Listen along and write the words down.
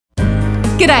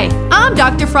G'day, I'm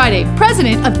Dr. Friday,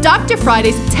 president of Dr.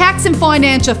 Friday's Tax and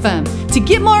Financial Firm. To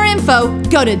get more info,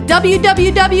 go to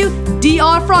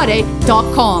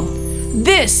www.drfriday.com.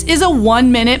 This is a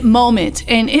 1-minute moment,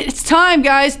 and it's time,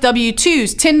 guys.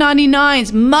 W-2s,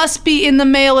 1099s must be in the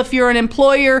mail if you're an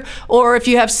employer or if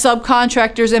you have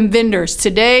subcontractors and vendors.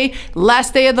 Today,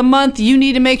 last day of the month, you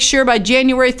need to make sure by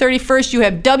January 31st you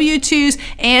have W-2s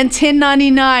and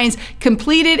 1099s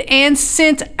completed and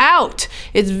sent out.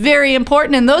 It's very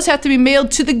important, and those have to be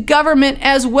mailed to the government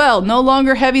as well. No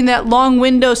longer having that long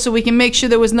window so we can make sure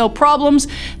there was no problems.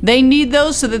 They need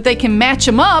those so that they can match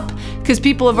them up because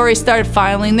people have already started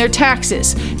filing their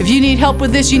taxes. If you need help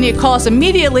with this, you need to call us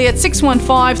immediately at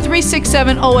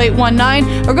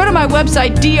 615-367-0819 or go to my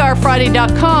website,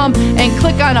 drfriday.com, and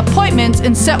click on appointments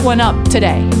and set one up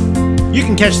today. You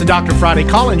can catch the Dr. Friday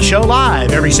call-in show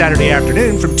live every Saturday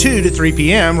afternoon from 2 to 3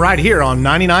 p.m. right here on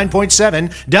 99.7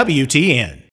 WTN.